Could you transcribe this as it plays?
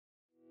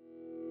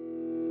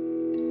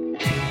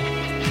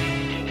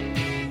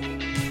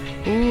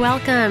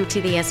welcome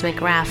to the Esme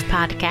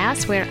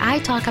podcast where I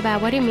talk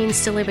about what it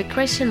means to live a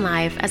Christian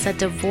life as a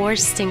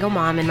divorced single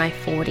mom in my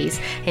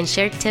 40s and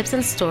share tips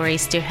and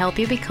stories to help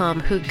you become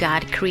who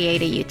God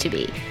created you to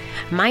be.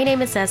 My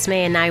name is Esme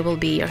and I will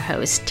be your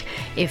host.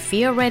 If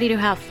you're ready to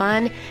have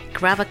fun,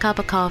 grab a cup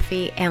of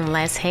coffee and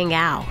let's hang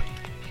out.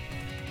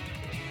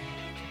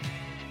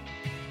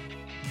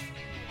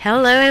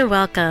 Hello and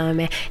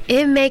welcome.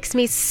 It makes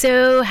me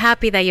so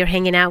happy that you're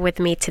hanging out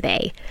with me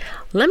today.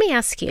 Let me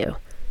ask you,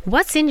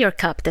 what's in your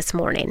cup this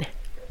morning?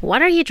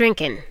 What are you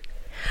drinking?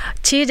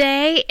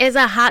 Today is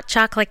a hot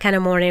chocolate kind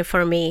of morning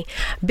for me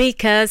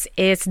because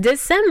it's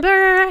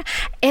December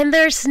and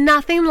there's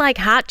nothing like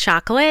hot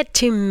chocolate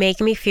to make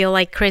me feel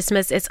like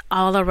Christmas is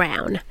all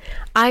around.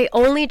 I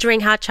only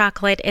drink hot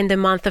chocolate in the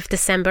month of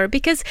December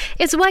because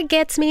it's what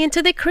gets me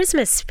into the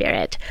Christmas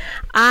spirit.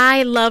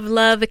 I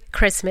love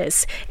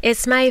Christmas.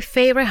 It's my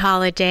favorite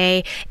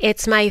holiday.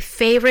 It's my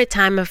favorite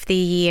time of the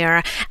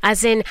year.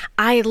 As in,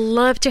 I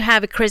love to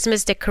have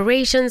Christmas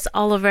decorations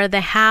all over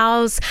the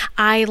house.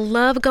 I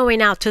love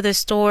going out to the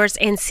stores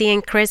and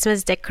seeing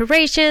Christmas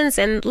decorations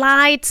and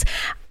lights.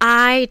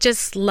 I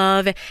just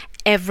love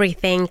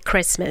everything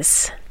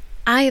Christmas.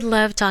 I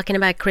love talking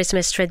about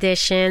Christmas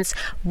traditions,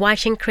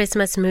 watching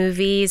Christmas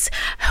movies,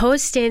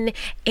 hosting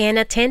and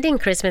attending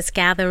Christmas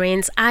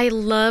gatherings. I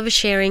love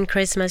sharing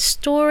Christmas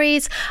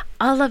stories.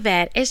 All of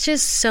it. It's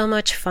just so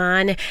much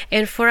fun.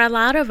 And for a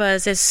lot of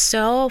us, it's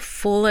so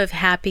full of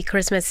happy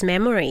Christmas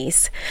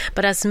memories.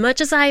 But as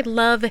much as I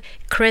love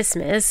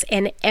Christmas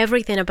and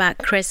everything about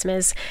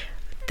Christmas,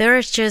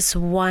 there's just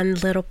one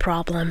little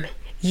problem.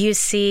 You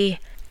see,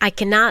 I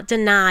cannot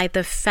deny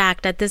the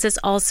fact that this is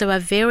also a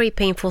very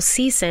painful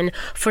season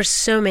for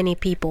so many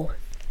people.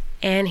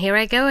 And here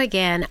I go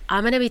again.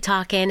 I'm going to be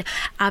talking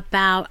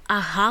about a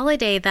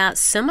holiday that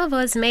some of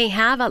us may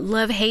have a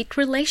love-hate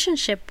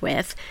relationship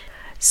with.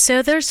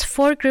 So there's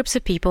 4 groups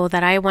of people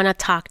that I want to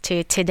talk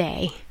to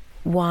today.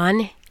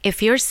 1,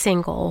 if you're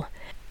single,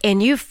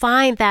 and you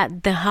find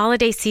that the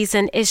holiday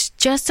season is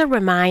just a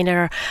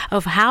reminder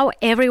of how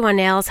everyone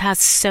else has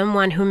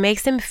someone who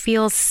makes them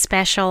feel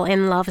special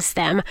and loves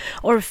them,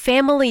 or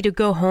family to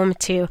go home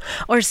to,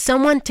 or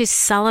someone to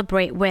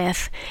celebrate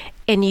with,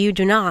 and you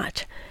do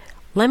not.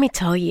 Let me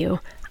tell you,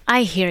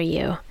 I hear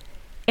you.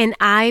 And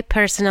I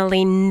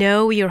personally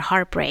know your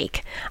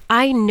heartbreak.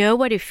 I know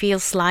what it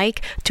feels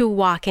like to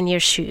walk in your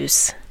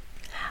shoes.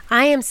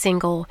 I am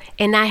single,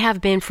 and I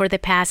have been for the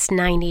past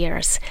 9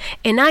 years.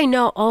 And I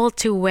know all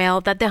too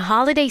well that the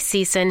holiday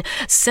season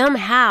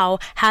somehow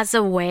has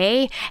a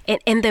way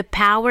and the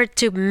power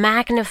to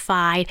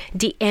magnify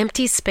the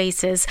empty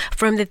spaces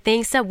from the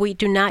things that we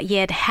do not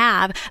yet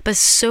have, but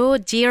so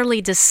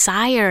dearly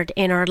desired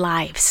in our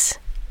lives.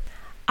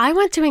 I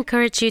want to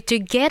encourage you to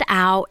get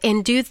out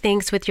and do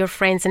things with your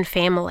friends and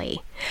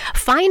family.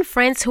 Find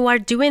friends who are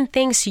doing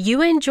things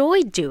you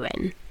enjoy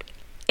doing.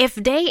 If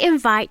they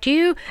invite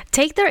you,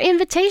 take their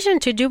invitation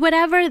to do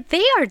whatever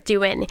they are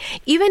doing,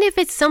 even if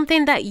it's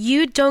something that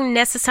you don't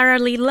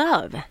necessarily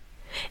love.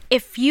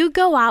 If you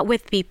go out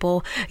with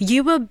people,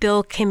 you will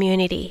build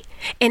community.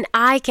 And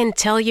I can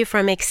tell you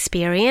from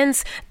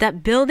experience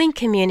that building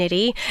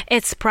community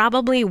is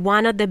probably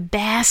one of the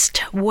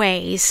best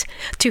ways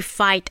to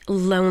fight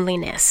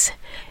loneliness.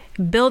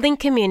 Building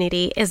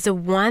community is the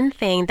one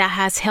thing that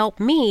has helped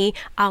me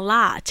a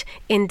lot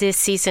in this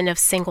season of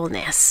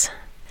singleness.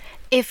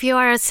 If you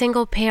are a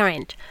single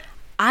parent,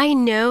 I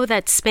know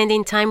that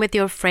spending time with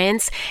your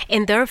friends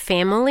and their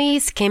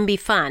families can be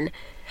fun.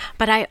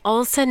 But I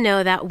also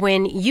know that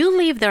when you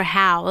leave their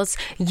house,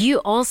 you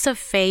also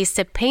face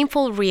the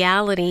painful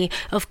reality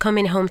of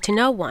coming home to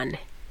no one.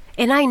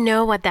 And I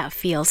know what that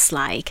feels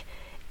like.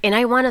 And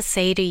I want to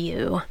say to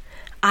you,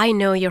 I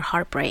know your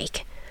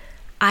heartbreak.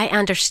 I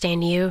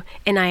understand you,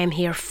 and I am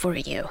here for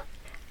you.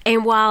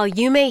 And while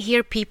you may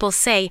hear people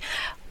say,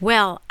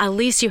 well, at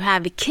least you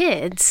have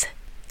kids,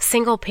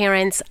 single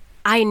parents,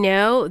 I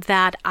know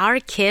that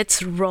our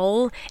kids'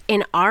 role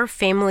in our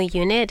family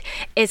unit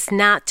is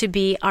not to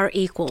be our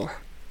equal.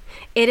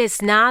 It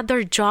is not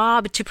their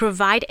job to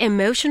provide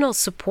emotional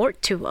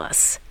support to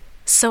us.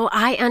 So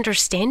I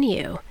understand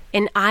you,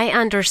 and I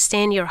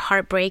understand your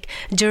heartbreak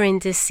during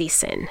this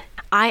season.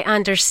 I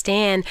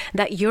understand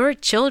that your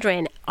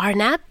children are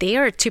not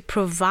there to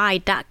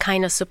provide that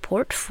kind of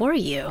support for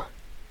you.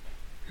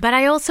 But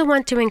I also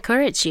want to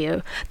encourage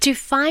you to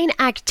find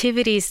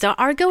activities that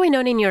are going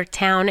on in your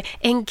town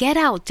and get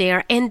out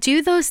there and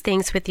do those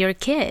things with your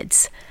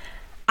kids.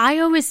 I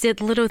always did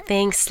little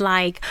things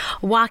like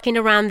walking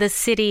around the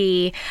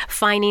city,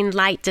 finding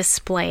light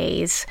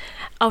displays.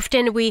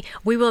 Often we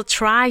will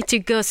try to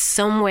go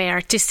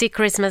somewhere to see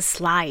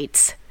Christmas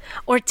lights,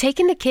 or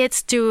taking the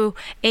kids to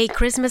a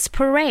Christmas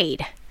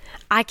parade.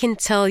 I can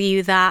tell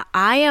you that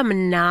I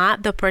am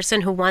not the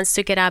person who wants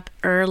to get up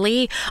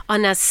early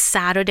on a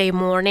Saturday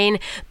morning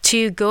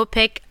to go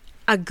pick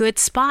a good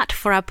spot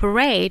for a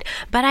parade,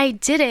 but I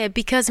did it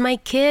because my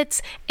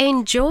kids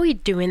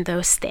enjoyed doing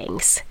those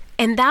things.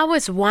 And that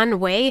was one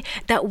way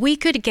that we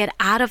could get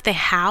out of the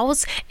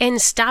house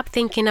and stop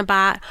thinking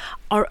about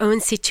our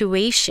own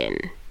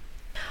situation.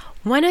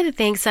 One of the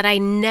things that I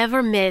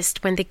never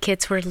missed when the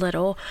kids were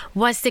little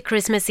was the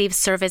Christmas Eve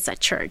service at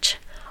church.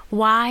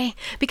 Why?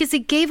 Because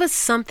it gave us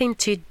something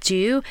to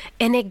do,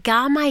 and it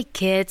got my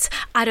kids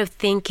out of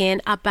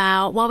thinking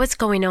about what was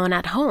going on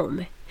at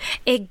home.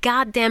 It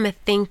got them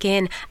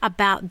thinking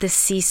about the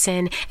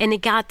season, and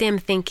it got them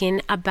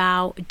thinking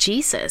about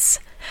Jesus.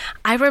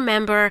 I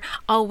remember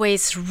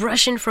always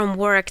rushing from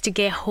work to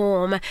get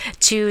home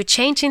to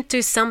change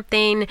into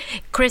something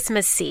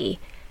Christmassy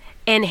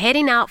and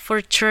heading out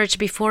for church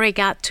before it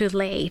got too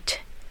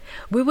late.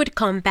 We would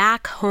come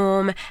back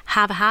home,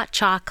 have hot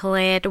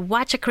chocolate,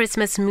 watch a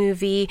Christmas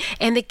movie,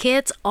 and the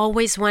kids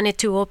always wanted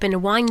to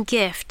open one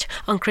gift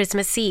on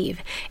Christmas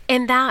Eve,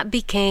 and that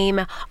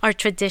became our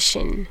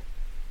tradition.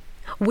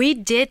 We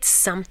did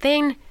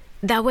something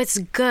that was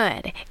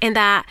good and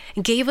that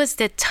gave us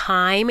the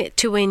time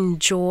to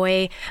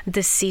enjoy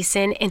the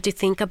season and to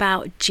think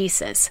about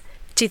Jesus.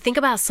 To think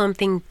about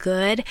something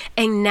good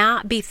and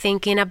not be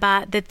thinking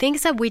about the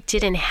things that we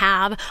didn't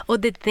have or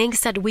the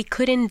things that we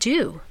couldn't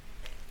do.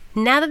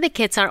 Now that the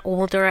kids are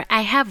older,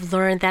 I have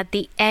learned that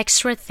the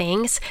extra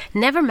things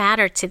never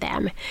mattered to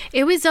them.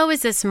 It was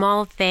always the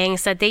small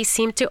things that they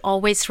seemed to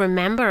always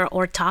remember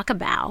or talk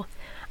about.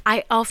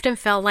 I often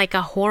felt like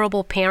a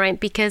horrible parent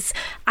because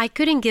I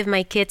couldn't give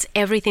my kids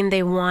everything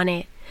they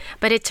wanted.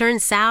 But it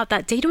turns out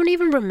that they don't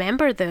even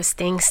remember those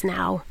things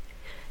now.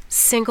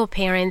 Single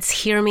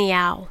parents, hear me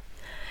out.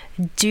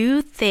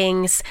 Do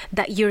things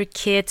that your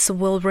kids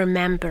will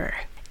remember.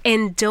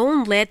 And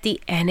don't let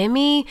the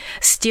enemy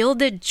steal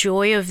the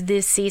joy of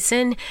this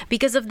season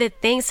because of the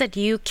things that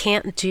you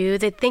can't do,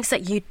 the things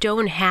that you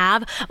don't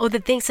have, or the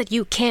things that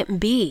you can't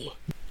be.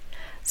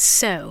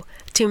 So,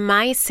 to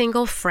my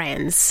single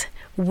friends,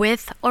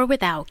 with or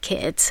without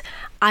kids,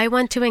 I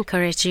want to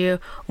encourage you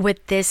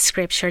with this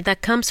scripture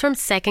that comes from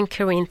 2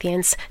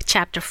 Corinthians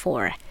chapter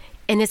 4.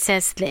 And it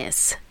says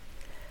this: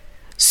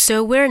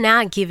 "So we're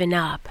not giving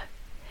up.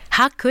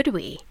 How could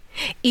we?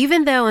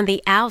 Even though on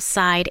the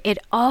outside it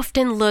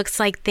often looks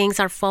like things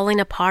are falling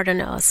apart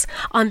on us,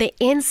 on the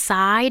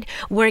inside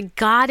where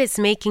God is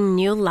making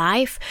new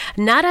life,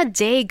 not a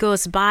day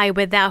goes by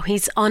without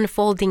His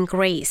unfolding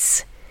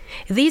grace.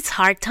 These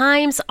hard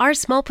times are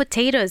small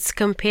potatoes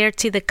compared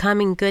to the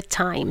coming good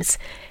times,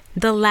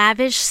 the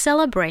lavish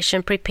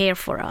celebration prepared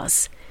for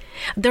us.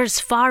 There's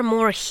far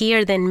more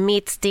here than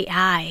meets the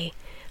eye.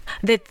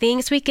 The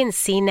things we can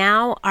see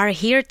now are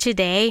here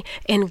today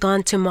and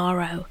gone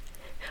tomorrow.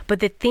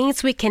 But the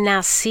things we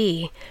cannot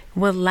see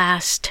will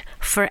last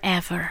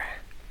forever."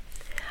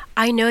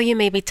 I know you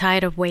may be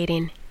tired of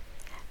waiting.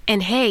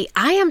 And hey,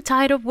 I am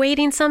tired of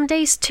waiting some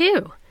days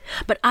too.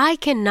 But I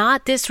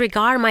cannot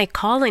disregard my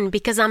calling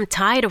because I'm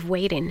tired of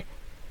waiting.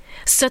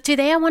 So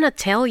today I want to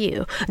tell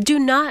you, do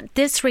not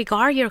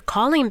disregard your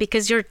calling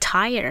because you're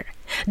tired.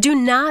 Do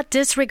not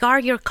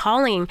disregard your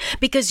calling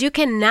because you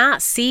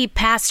cannot see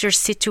past your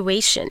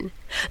situation.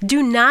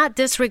 Do not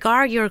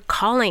disregard your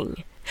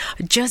calling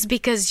just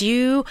because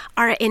you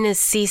are in a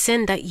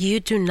season that you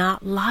do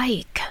not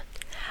like.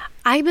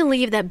 I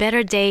believe that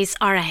better days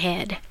are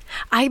ahead.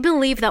 I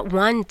believe that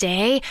one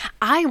day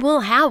I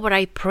will have what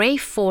I pray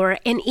for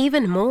and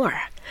even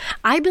more.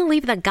 I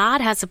believe that God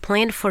has a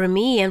plan for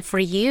me and for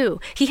you.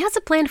 He has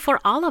a plan for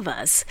all of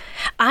us.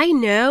 I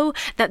know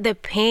that the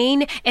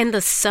pain and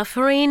the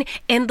suffering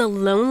and the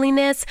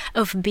loneliness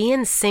of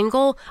being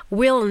single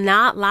will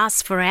not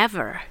last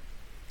forever.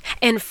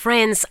 And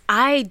friends,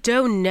 I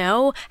don't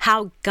know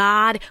how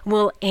God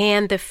will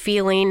end the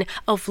feeling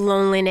of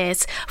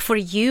loneliness for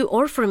you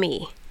or for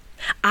me.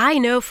 I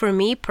know for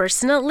me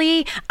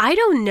personally, I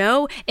don't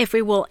know if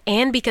it will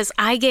end because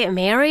I get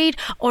married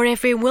or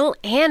if it will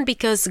end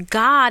because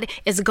God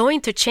is going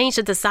to change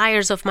the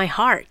desires of my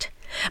heart.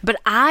 But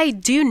I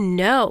do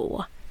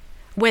know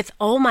with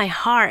all my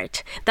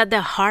heart that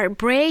the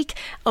heartbreak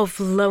of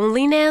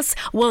loneliness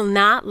will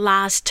not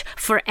last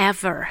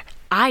forever.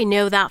 I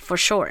know that for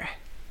sure.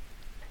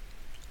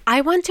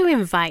 I want to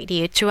invite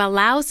you to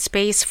allow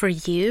space for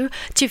you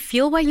to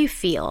feel what you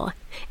feel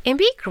and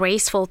be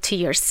graceful to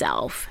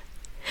yourself.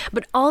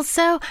 But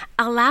also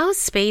allow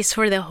space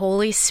for the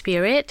Holy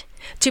Spirit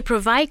to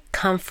provide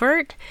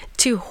comfort,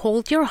 to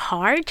hold your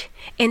heart,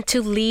 and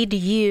to lead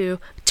you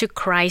to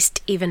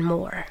Christ even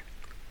more.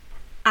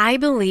 I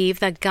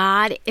believe that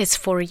God is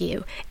for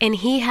you, and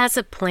He has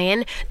a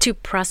plan to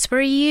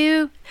prosper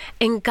you,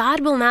 and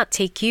God will not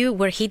take you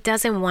where He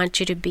doesn't want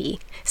you to be.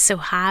 So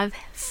have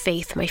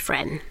faith, my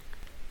friend.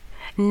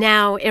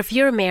 Now, if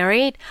you're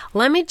married,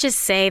 let me just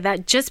say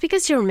that just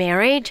because you're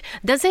married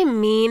doesn't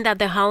mean that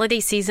the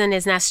holiday season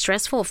is not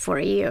stressful for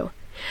you.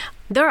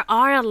 There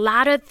are a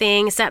lot of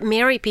things that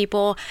married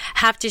people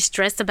have to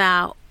stress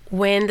about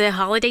when the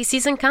holiday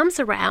season comes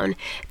around.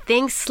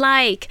 Things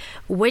like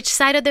which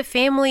side of the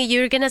family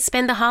you're going to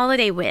spend the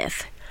holiday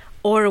with,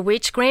 or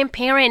which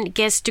grandparent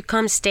gets to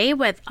come stay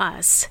with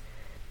us,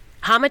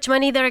 how much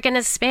money they're going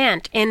to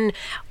spend, and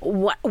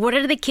what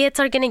are the kids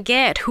are going to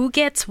get, who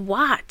gets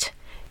what.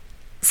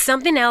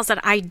 Something else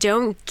that I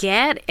don't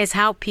get is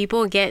how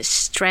people get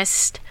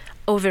stressed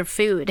over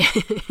food.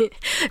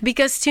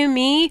 Because to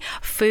me,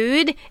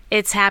 food,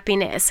 it's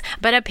happiness.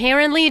 But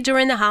apparently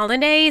during the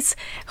holidays,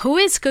 who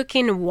is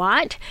cooking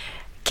what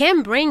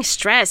can bring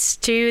stress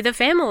to the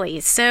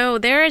family. So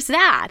there's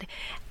that.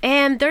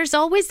 And there's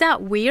always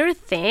that weird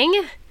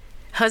thing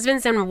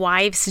husbands and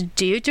wives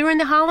do during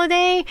the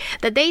holiday,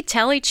 that they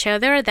tell each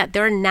other that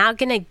they're not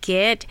going to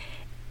get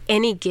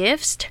any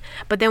gifts,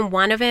 but then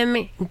one of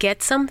them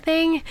gets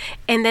something,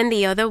 and then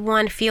the other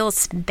one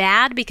feels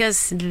bad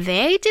because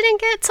they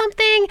didn't get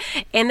something,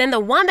 and then the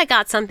one that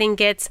got something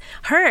gets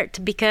hurt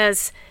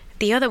because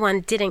the other one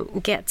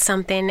didn't get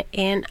something.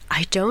 And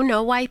I don't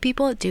know why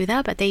people do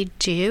that, but they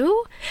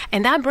do.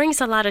 And that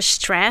brings a lot of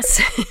stress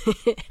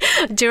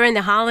during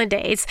the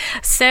holidays.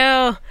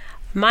 So,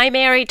 my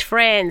married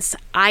friends,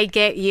 I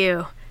get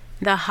you.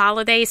 The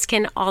holidays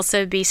can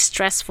also be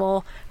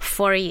stressful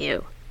for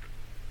you.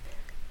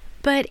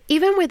 But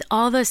even with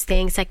all those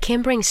things that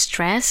can bring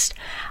stress,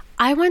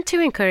 I want to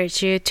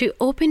encourage you to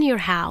open your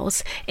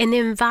house and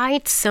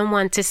invite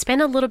someone to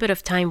spend a little bit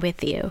of time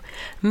with you.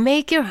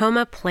 Make your home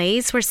a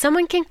place where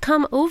someone can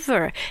come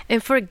over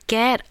and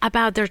forget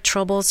about their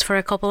troubles for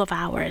a couple of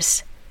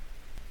hours.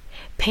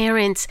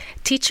 Parents,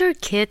 teach your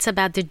kids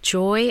about the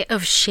joy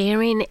of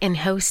sharing and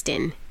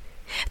hosting.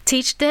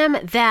 Teach them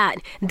that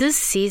this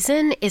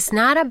season is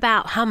not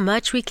about how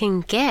much we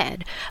can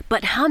get,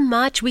 but how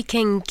much we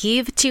can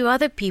give to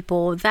other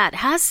people that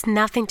has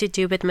nothing to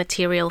do with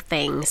material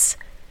things.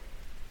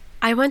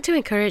 I want to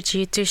encourage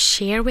you to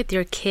share with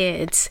your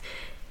kids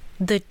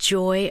the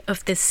joy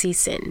of the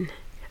season,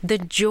 the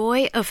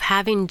joy of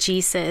having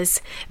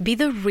Jesus be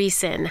the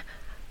reason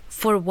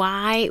for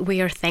why we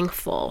are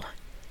thankful.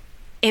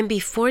 And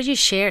before you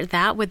share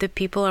that with the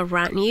people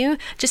around you,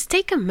 just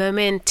take a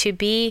moment to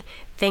be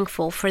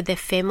thankful for the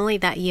family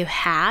that you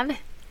have,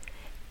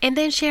 and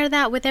then share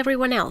that with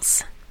everyone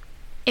else.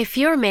 If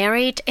you're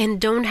married and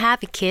don't have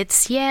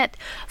kids yet,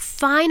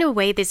 find a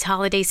way this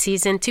holiday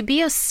season to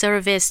be of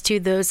service to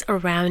those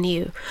around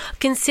you.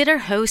 Consider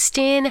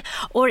hosting,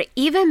 or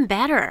even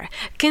better,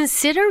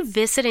 consider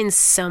visiting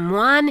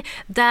someone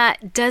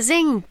that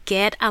doesn't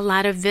get a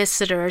lot of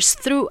visitors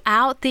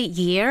throughout the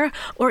year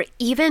or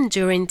even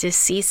during this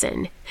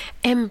season,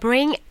 and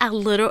bring a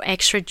little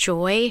extra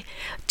joy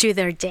to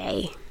their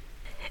day.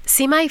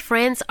 See, my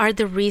friends are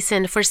the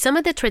reason for some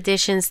of the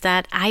traditions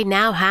that I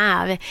now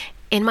have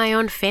in my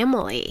own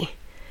family.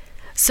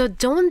 So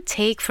don't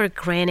take for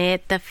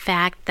granted the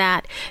fact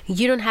that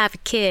you don't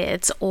have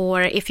kids,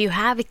 or if you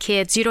have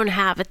kids, you don't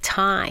have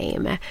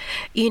time.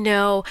 You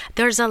know,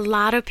 there's a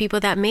lot of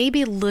people that may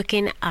be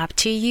looking up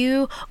to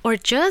you or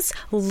just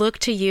look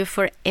to you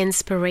for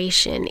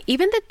inspiration.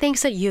 Even the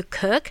things that you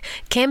cook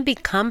can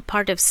become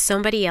part of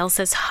somebody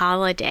else's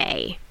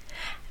holiday.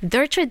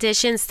 They're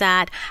traditions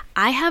that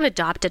I have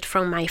adopted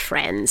from my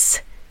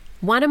friends.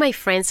 One of my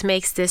friends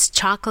makes this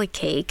chocolate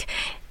cake,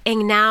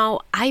 and now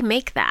I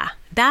make that.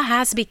 That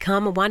has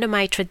become one of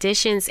my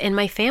traditions in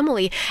my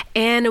family.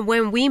 And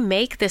when we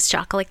make this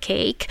chocolate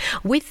cake,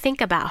 we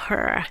think about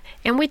her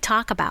and we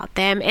talk about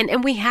them,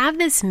 and we have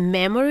these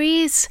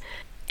memories.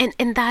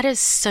 And that is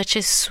such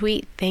a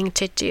sweet thing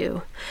to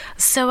do.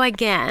 So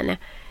again,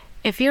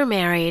 if you're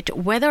married,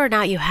 whether or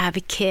not you have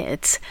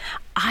kids,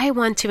 I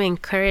want to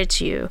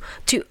encourage you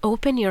to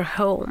open your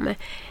home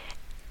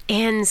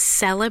and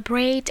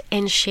celebrate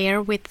and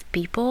share with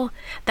people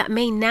that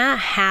may not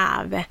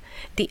have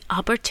the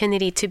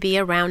opportunity to be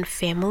around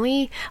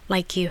family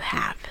like you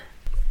have.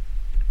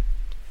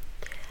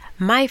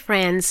 My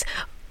friends,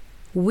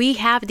 we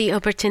have the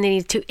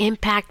opportunity to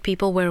impact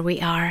people where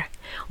we are.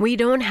 We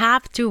don't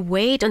have to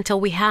wait until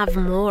we have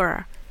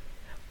more,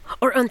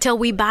 or until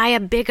we buy a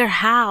bigger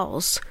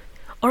house,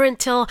 or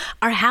until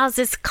our house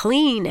is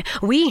clean.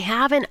 We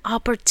have an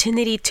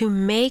opportunity to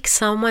make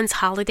someone's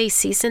holiday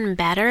season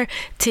better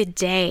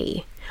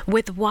today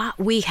with what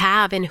we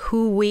have and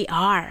who we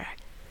are.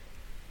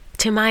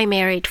 To my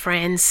married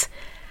friends,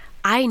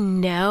 I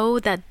know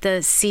that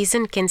the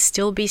season can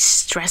still be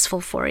stressful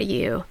for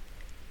you.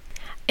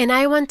 And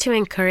I want to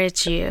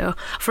encourage you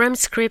from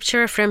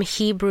scripture from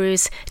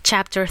Hebrews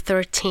chapter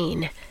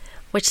 13.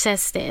 Which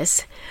says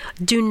this: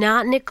 do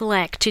not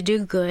neglect to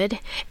do good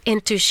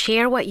and to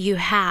share what you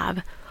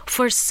have,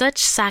 for such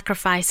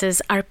sacrifices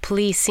are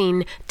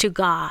pleasing to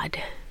God.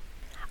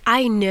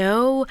 I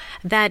know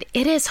that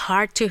it is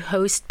hard to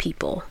host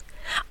people.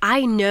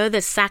 I know the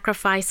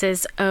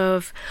sacrifices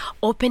of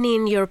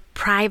opening your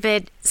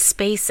private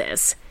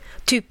spaces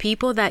to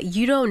people that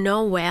you don't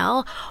know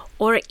well,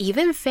 or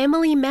even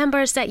family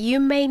members that you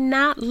may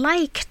not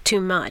like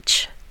too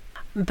much.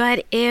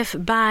 But if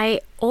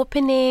by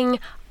opening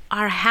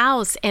our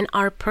house and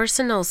our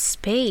personal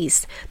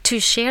space to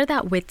share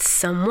that with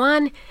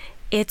someone,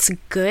 it's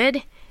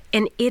good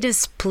and it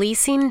is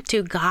pleasing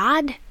to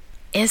God,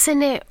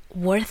 isn't it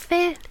worth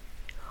it?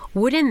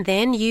 Wouldn't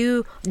then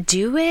you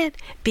do it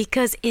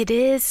because it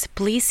is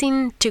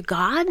pleasing to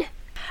God?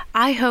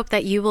 I hope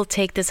that you will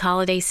take this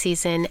holiday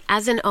season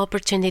as an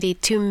opportunity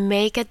to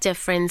make a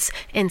difference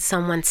in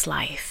someone's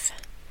life.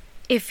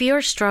 If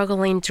you're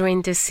struggling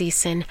during this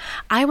season,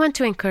 I want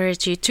to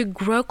encourage you to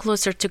grow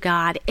closer to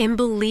God and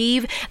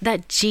believe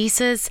that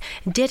Jesus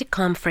did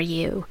come for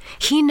you.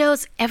 He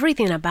knows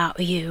everything about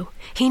you.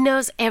 He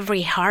knows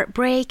every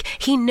heartbreak.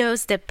 He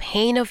knows the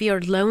pain of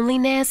your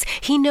loneliness.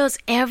 He knows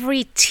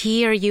every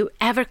tear you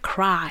ever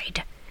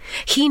cried.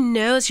 He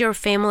knows your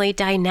family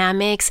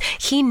dynamics.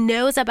 He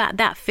knows about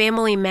that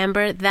family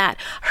member that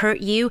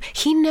hurt you.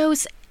 He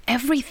knows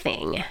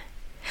everything.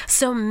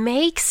 So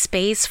make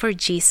space for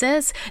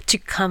Jesus to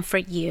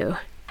comfort you.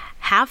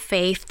 Have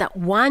faith that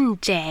one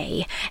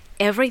day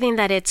everything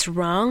that is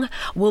wrong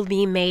will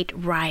be made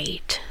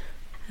right.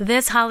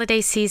 This holiday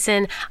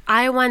season,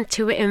 I want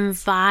to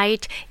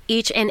invite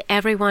each and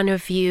every one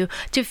of you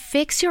to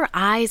fix your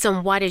eyes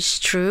on what is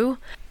true,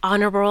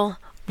 honorable,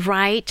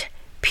 right,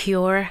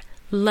 pure,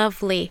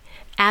 lovely,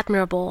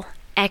 admirable,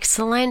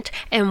 excellent,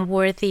 and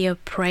worthy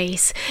of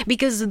praise,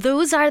 because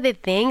those are the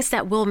things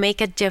that will make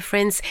a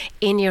difference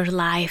in your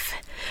life.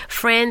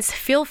 Friends,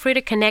 feel free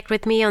to connect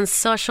with me on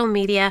social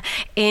media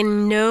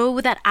and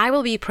know that I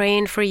will be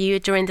praying for you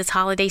during this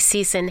holiday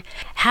season.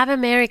 Have a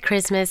Merry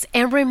Christmas,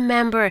 and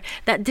remember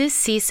that this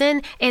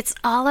season, it's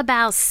all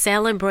about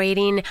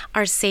celebrating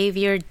our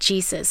Savior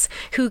Jesus,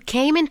 who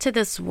came into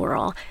this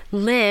world,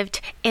 lived,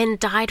 and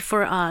died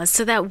for us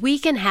so that we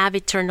can have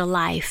eternal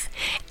life.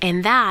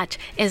 And that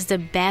is the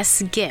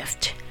best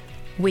gift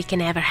we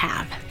can ever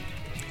have.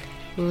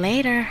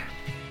 Later.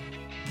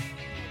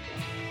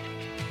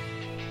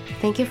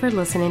 Thank you for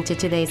listening to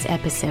today's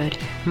episode.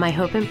 My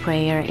hope and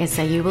prayer is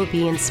that you will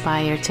be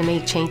inspired to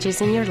make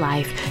changes in your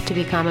life to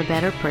become a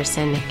better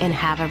person and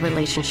have a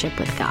relationship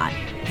with God.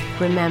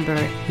 Remember,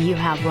 you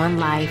have one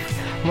life,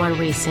 one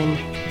reason,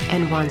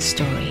 and one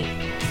story.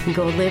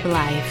 Go live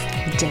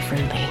life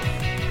differently.